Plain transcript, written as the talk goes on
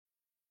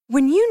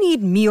When you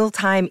need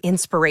mealtime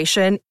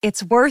inspiration,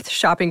 it's worth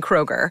shopping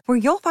Kroger, where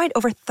you'll find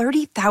over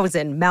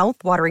 30,000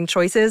 mouth-watering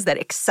choices that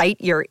excite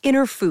your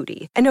inner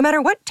foodie. And no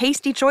matter what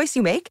tasty choice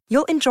you make,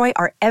 you'll enjoy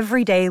our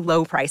everyday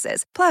low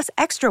prices, plus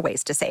extra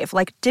ways to save,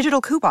 like digital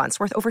coupons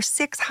worth over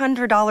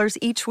 $600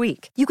 each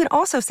week. You can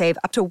also save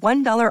up to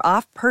 $1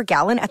 off per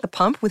gallon at the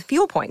pump with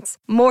fuel points.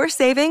 More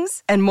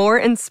savings and more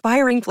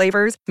inspiring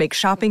flavors make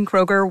shopping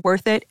Kroger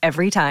worth it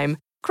every time.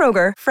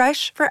 Kroger,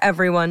 fresh for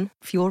everyone.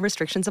 Fuel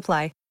restrictions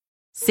apply.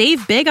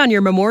 Save big on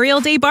your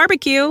Memorial Day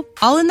barbecue,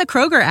 all in the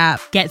Kroger app.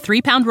 Get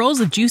 3-pound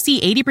rolls of juicy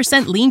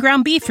 80% lean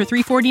ground beef for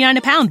 $3.49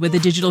 a pound with a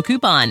digital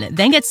coupon.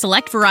 Then get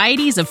select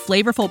varieties of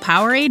flavorful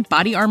Powerade,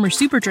 Body Armor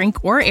Super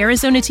Drink, or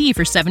Arizona tea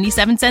for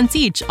 77 cents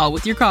each, all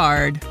with your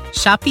card.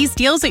 Shop these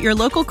deals at your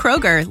local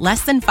Kroger,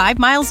 less than 5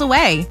 miles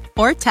away.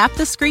 Or tap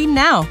the screen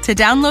now to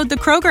download the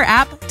Kroger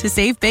app to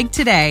save big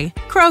today.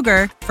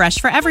 Kroger,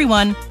 fresh for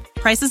everyone.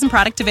 Prices and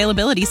product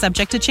availability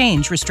subject to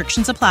change.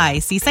 Restrictions apply.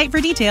 See site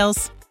for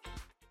details.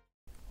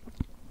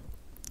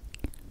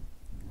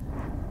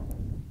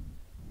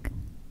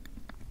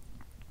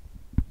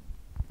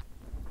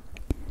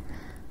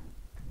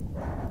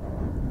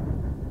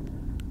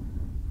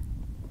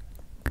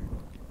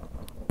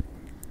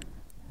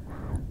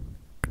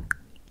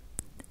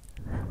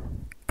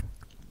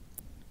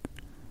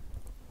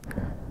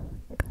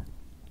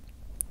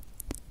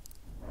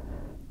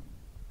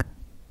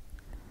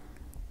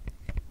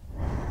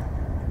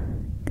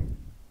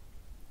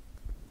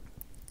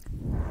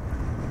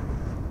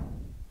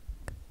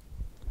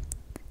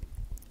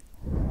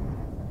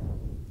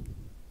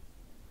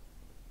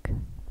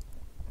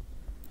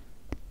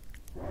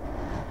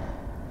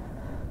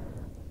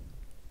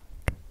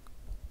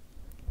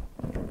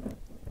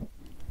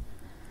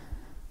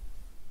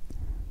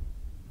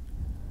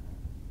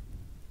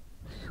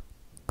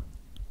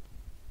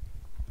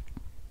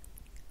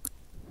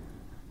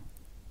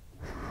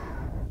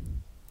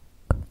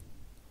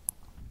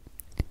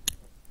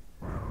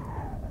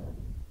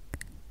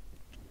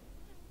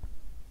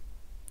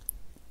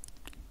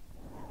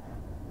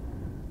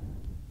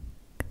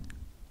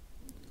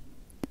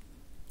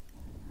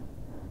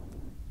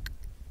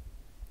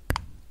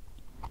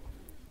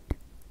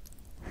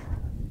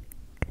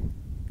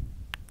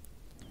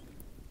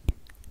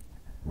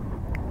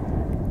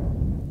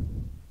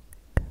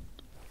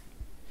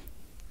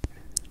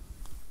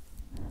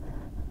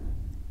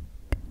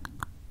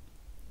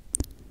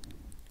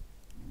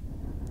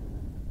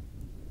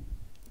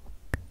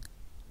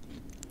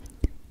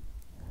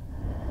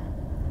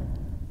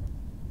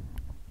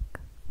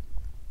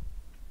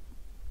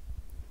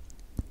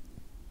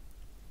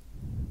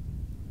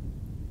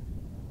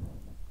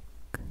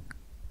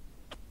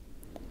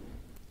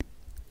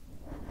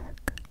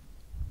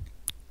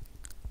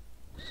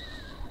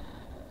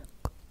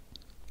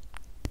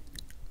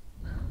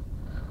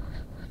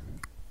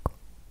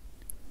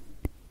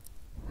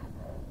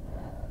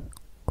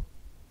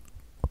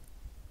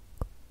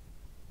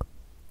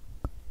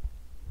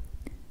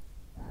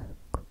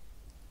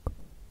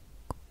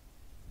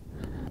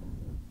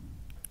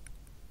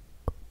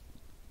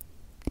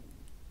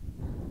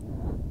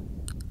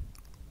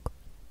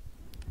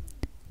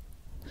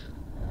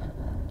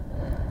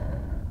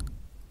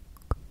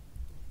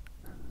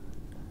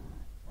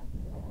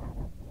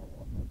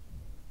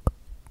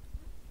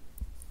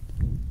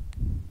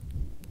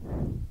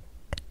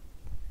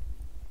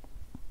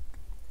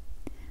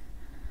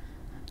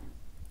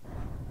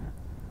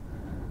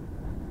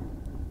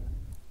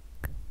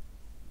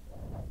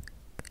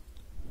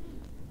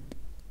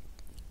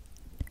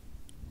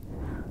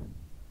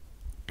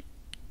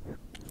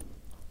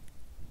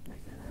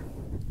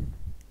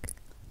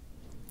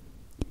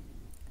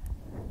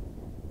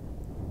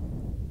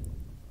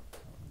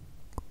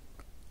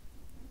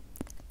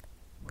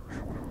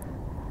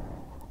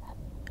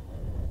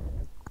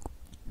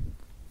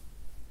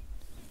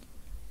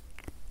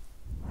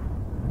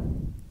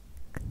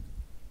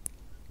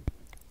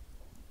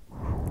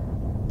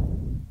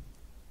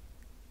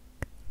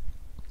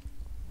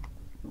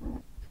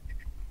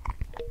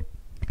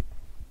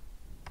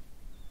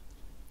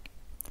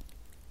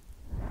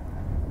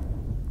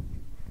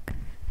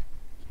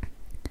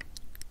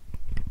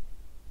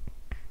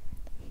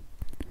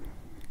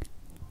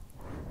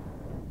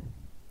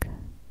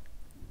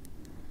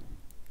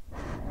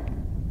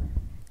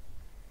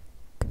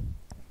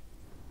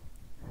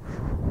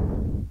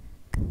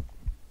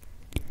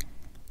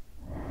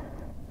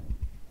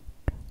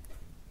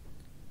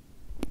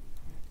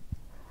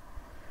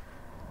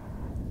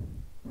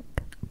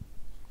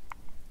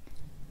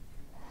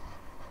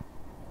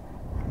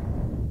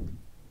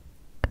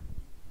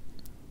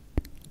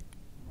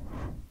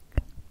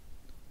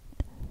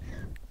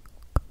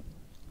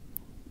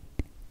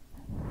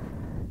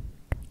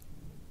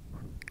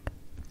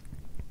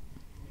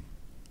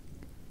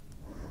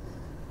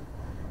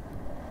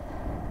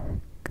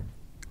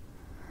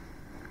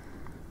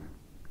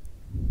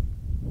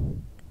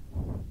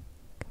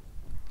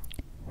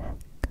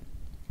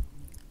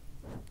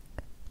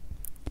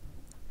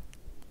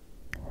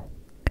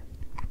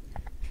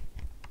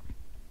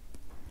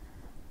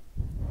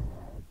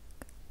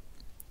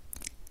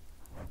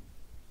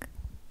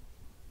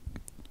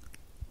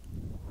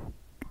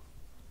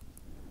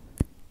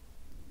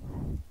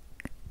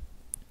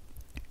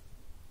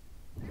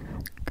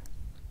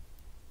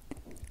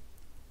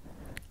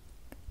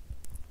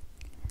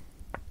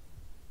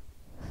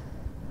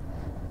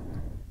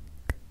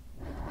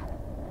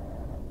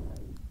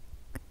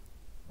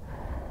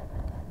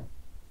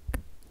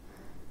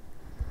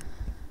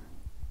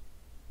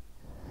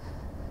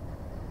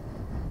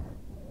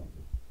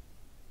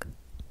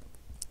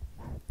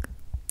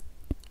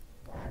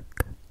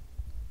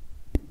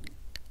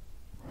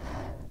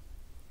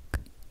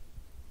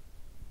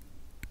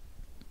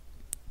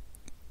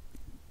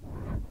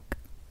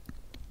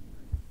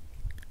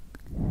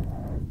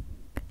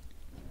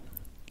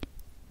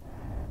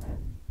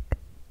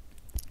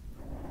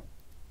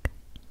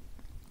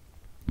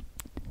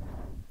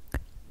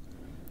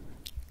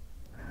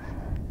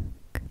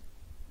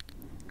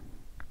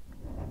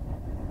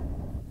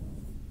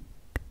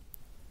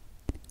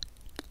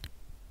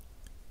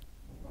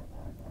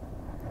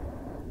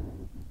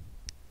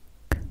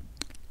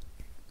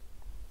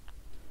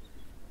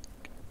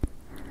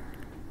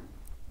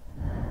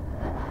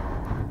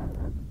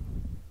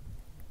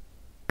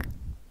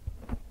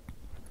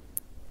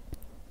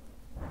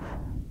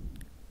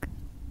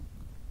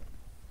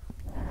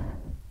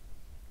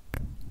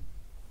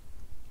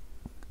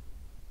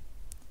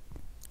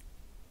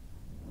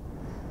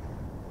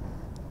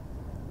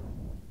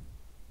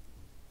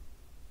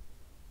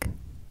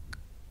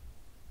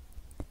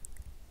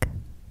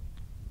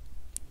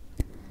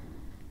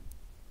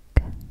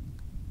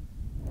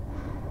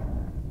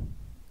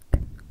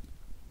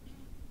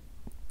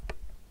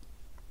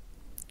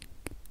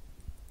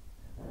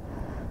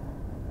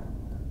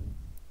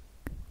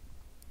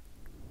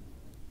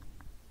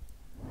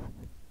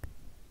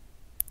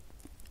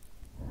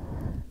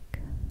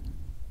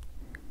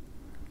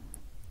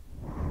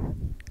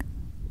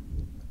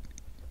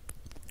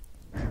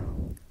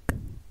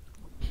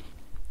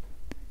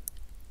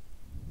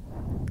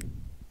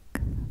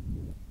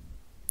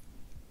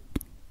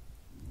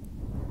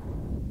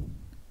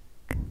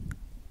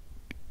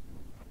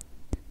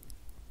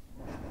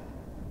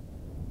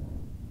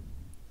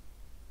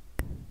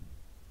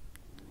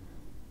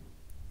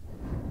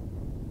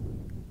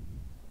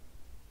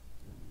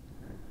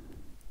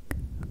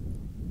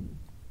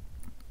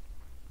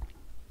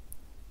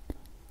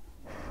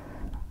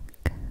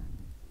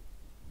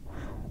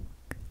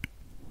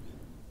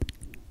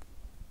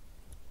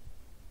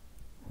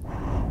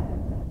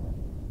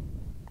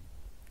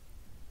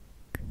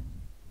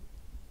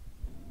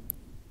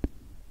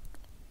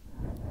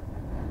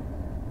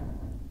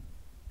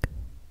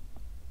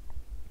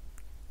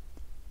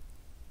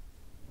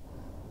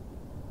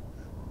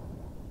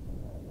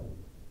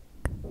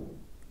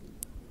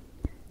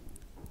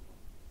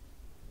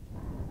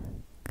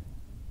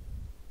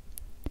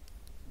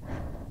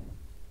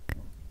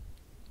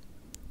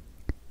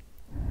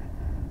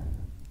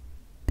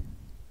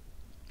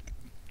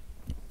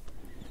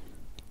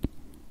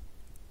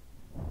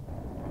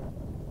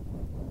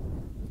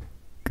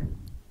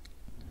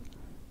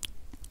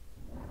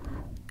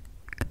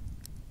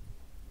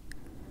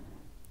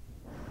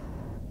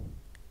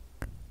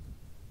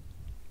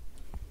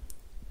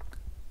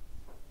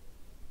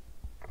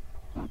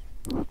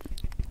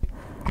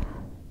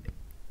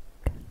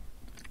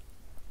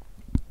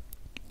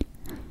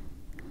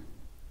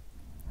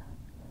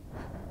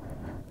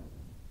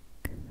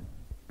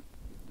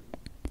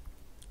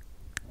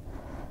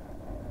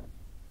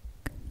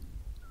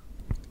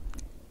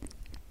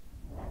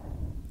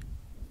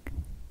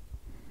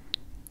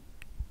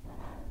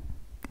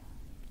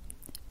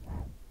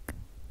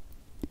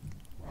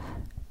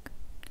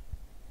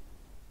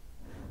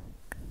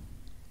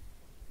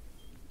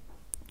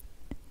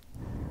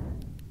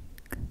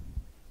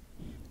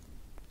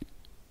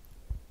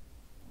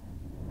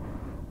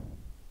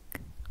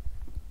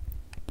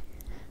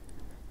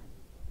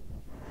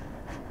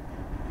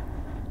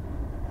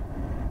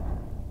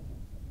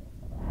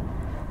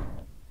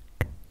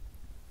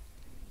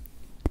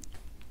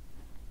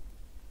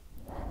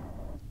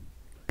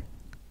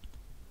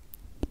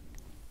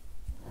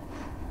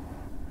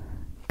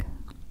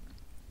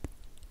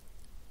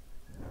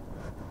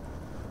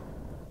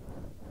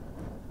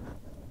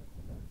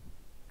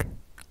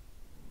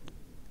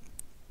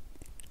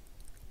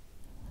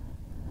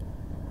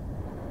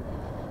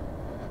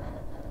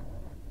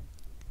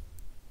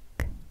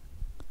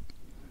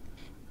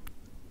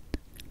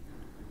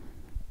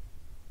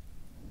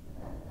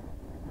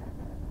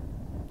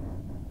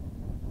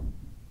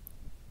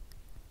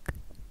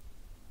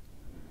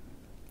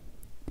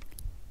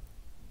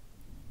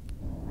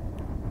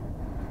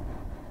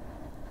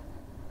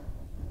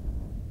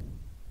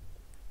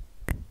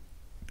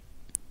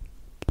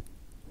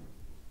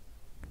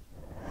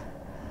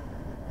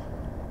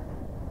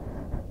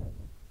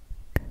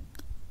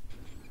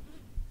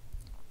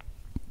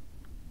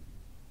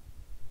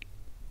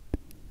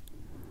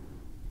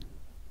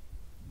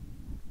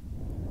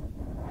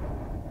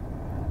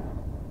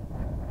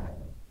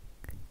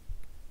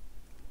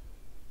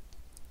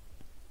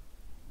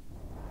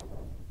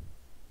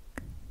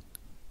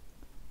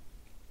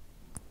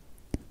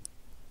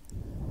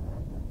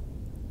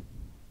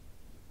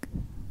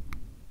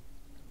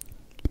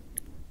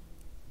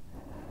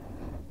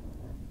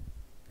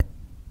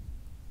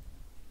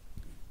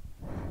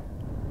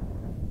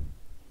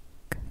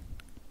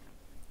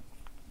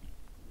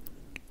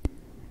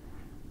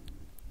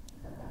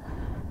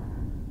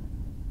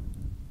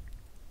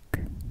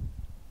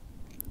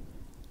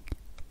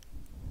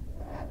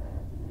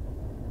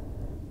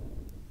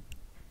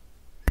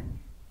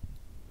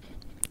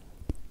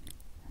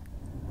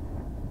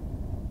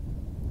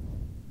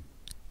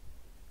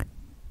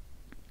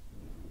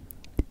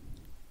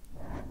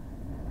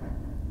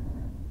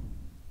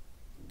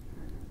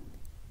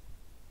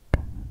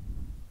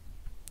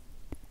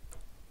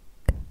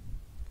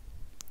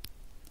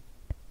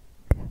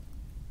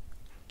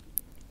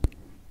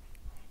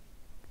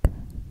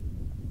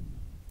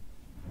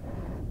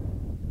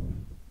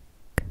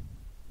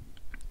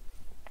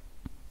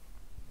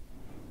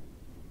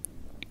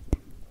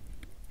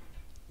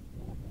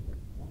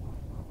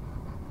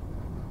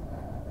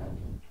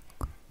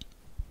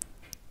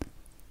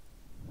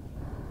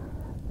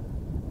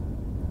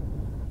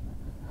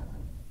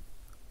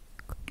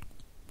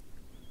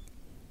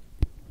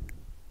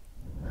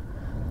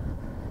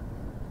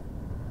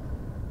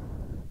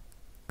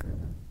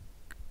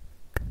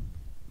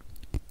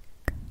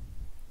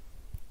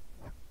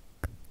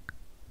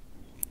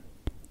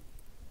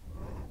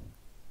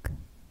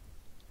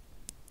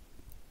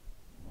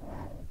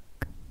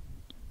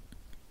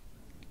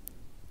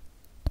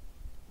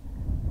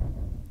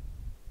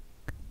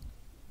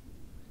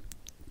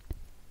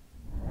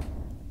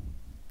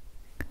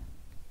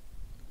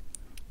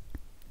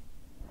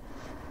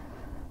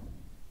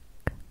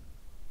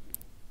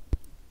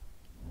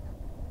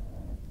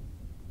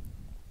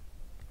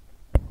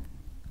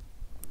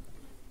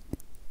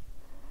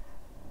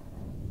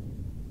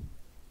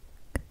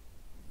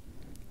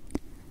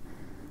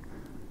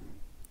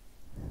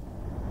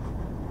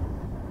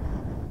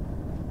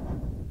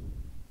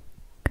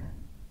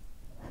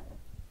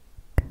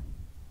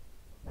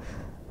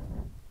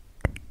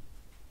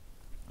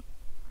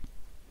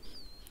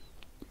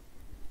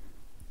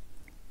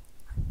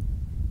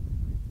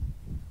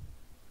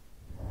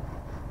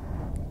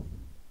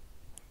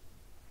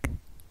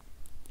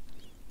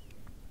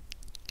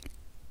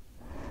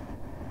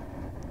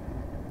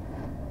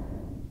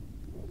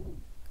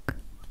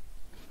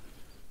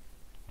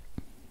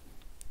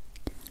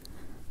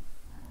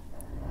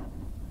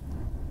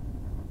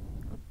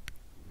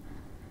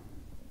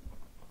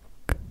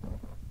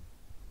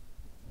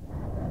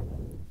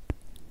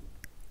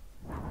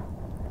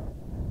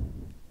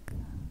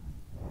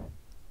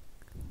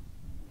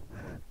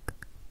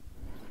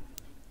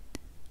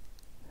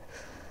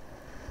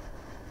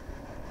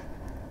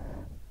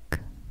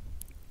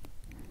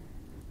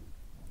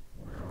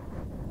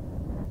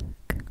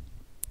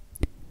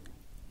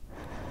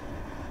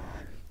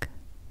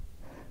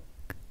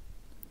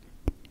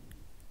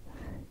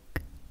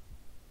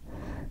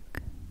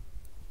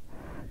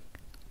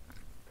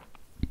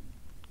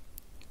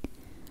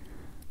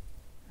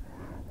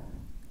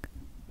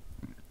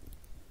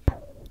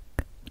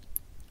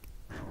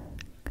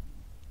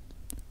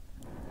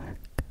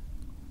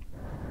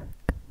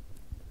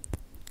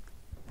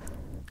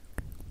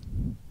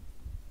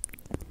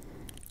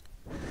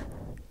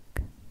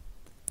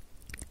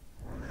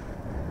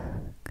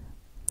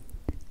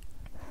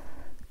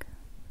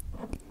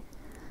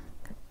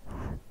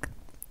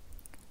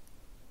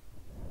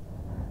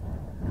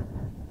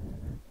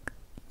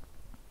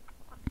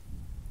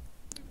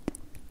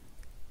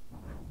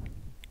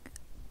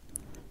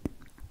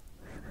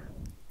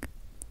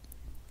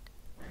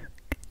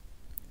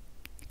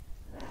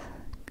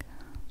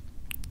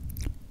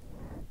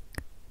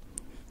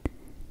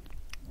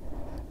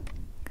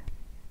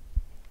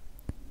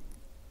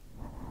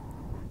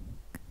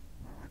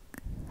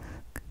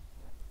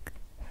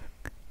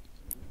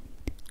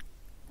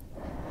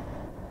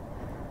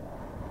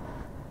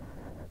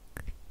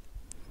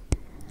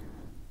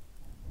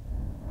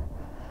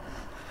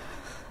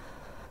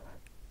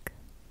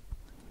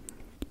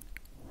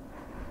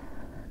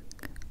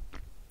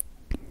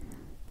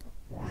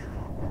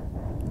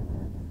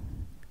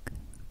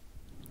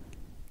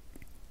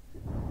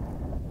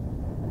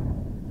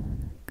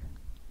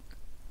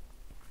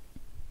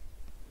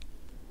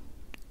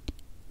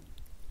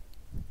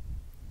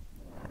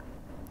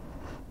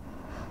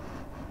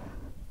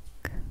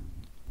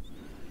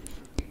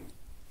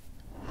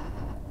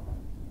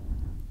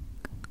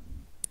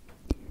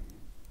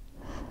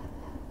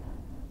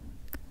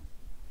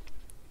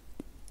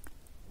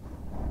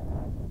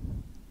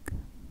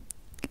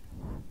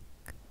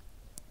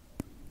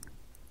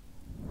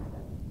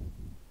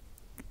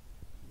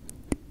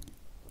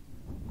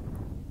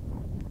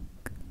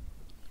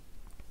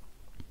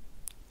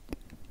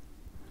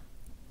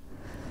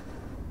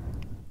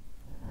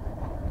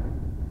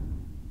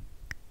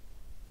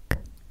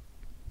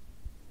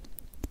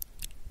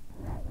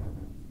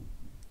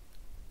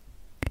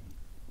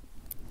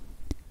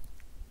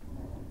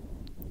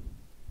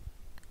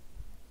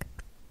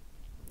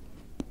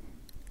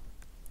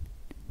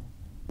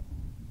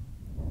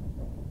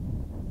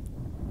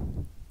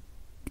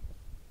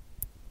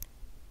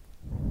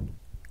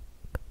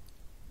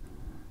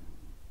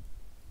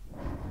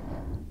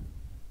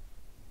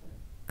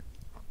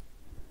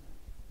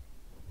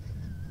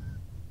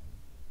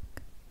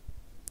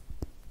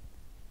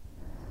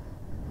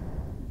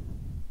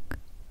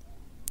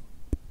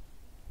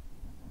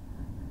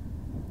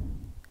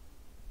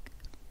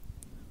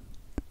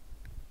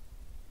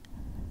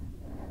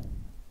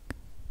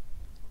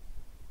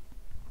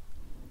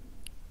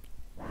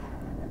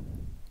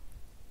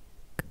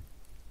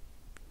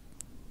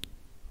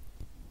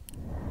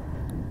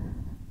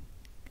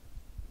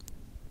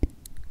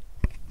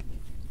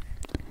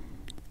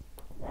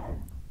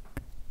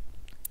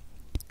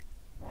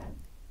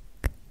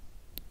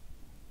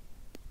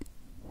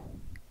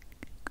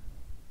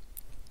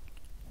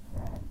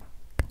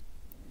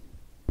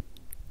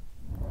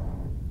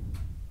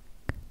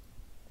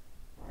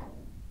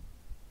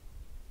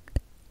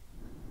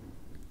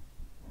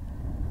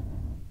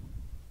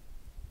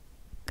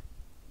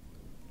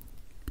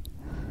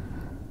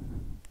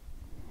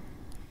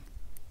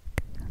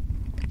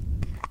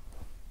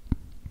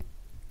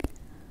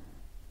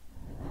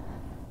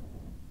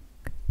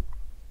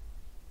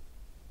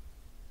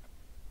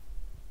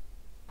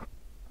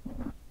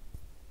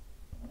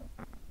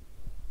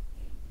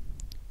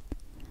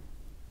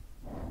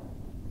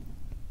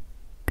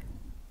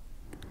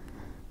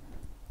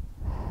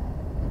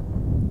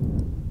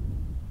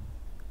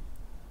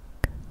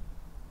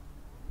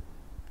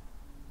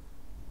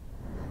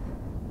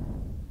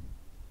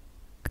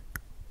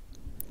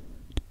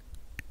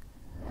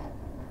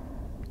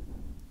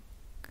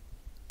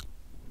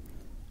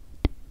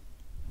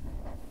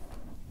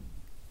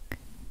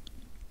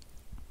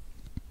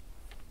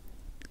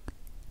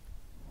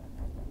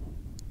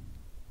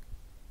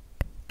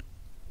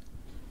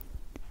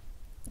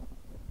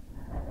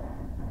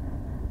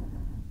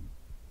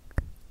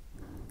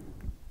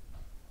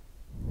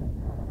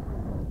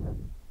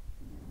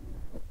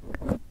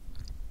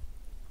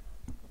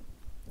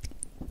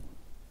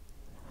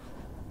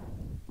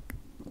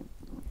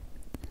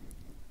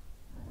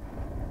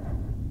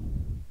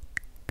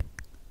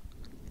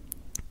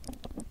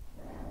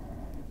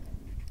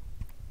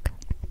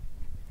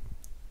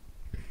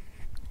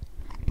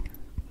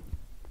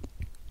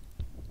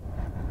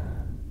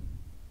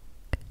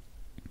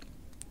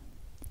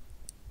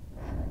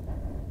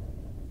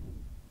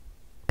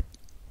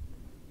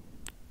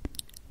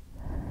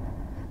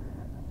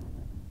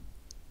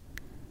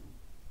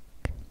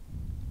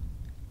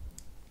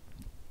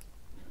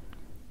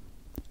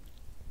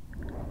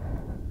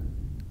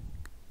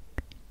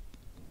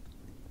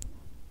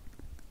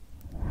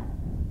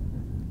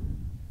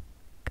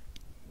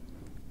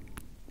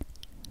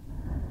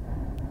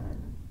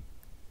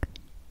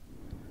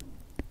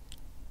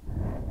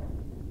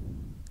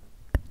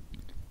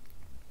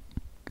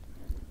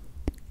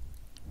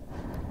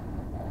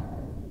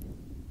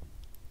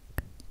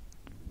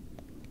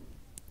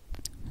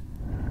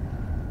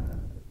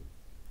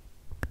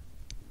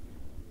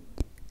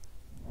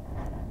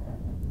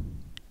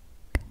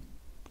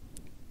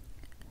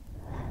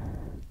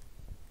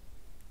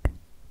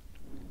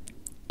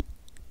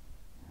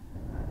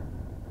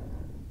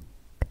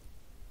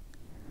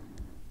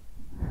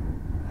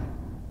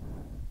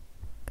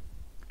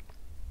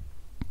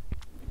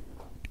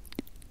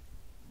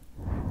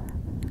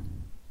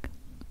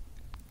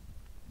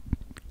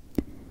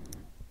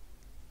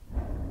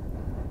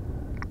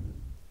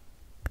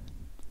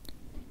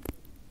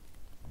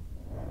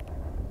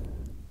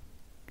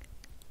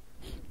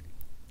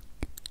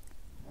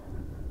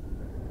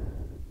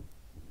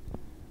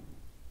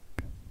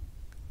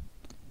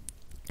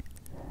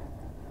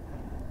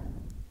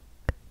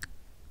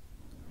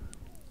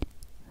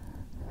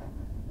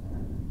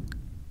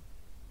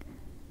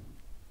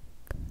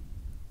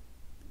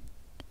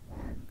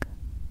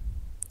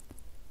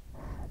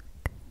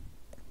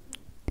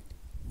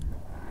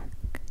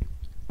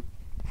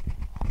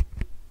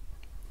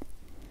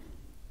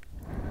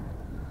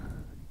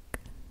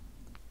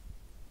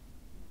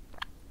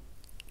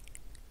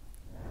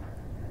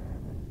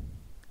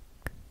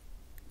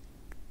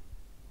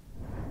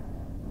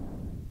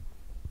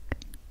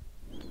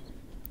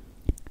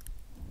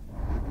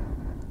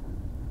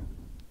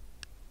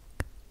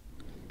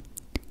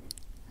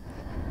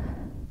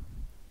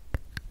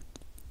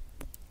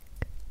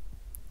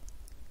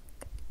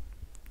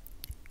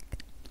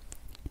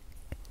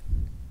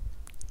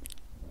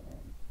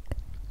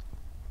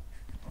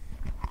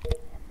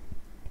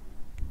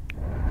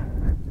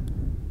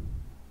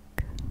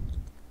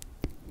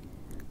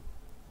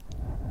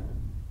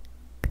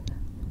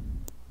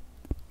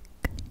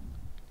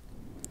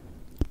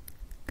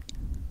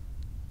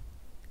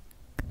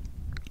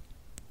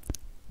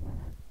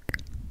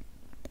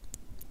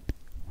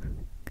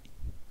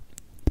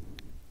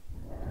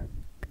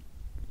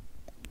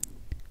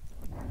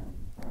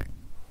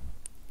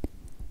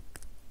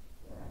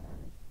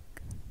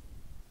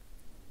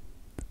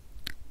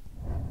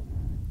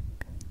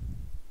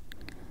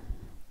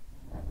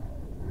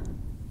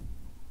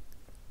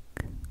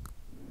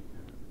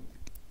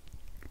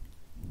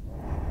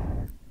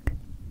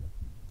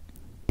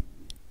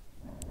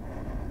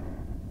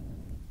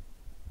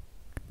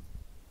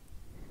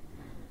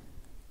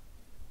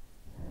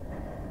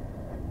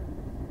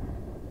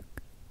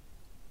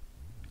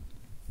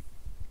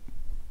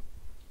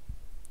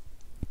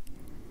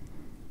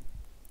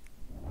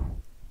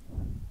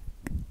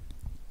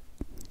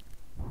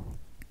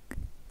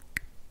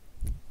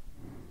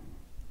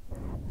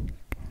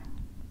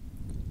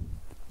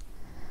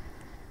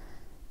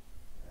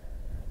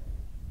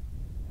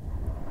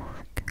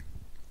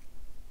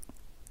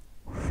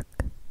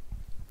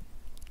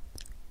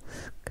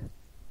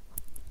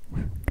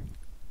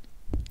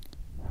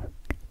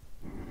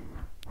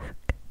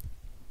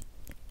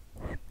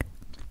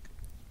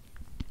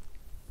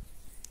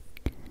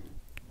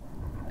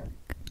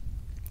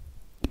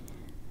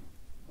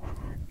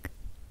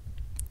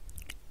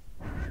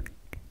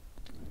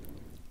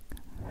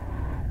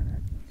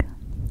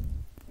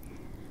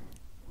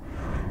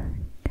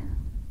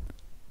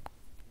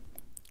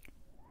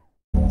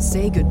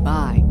 say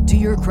goodbye to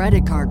your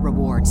credit card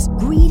rewards.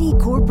 Greedy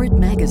corporate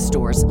mega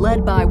stores,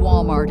 led by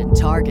Walmart and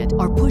Target,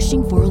 are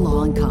pushing for a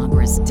law in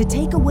Congress to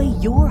take away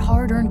your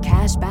hard-earned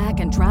cash back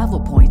and travel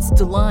points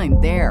to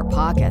line their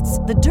pockets.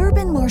 The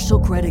Durbin-Marshall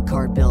credit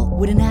card bill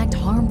would enact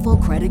harmful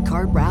credit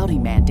card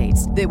routing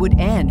mandates that would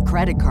end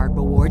credit card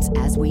rewards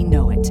as we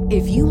know it.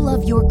 If you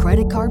love your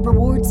credit card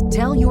rewards,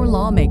 tell your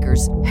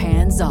lawmakers,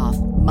 hands off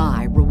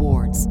my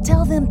rewards.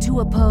 Tell them to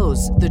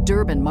oppose the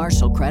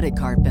Durbin-Marshall credit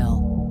card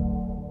bill.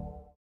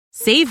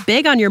 Save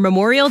big on your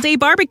Memorial Day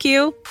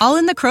barbecue, all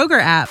in the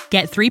Kroger app.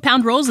 Get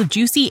 3-pound rolls of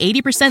juicy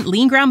 80%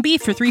 lean ground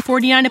beef for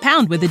 $3.49 a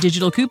pound with a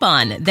digital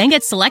coupon. Then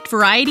get select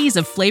varieties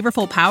of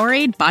flavorful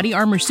Powerade, Body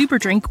Armor Super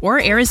Drink,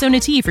 or Arizona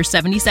tea for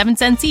 77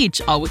 cents each,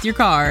 all with your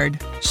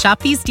card. Shop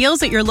these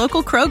deals at your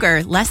local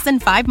Kroger, less than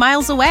 5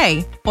 miles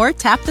away. Or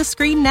tap the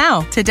screen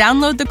now to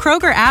download the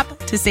Kroger app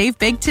to save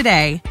big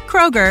today.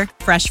 Kroger,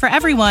 fresh for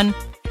everyone.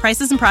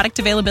 Prices and product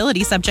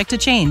availability subject to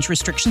change.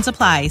 Restrictions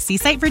apply. See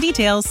site for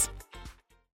details.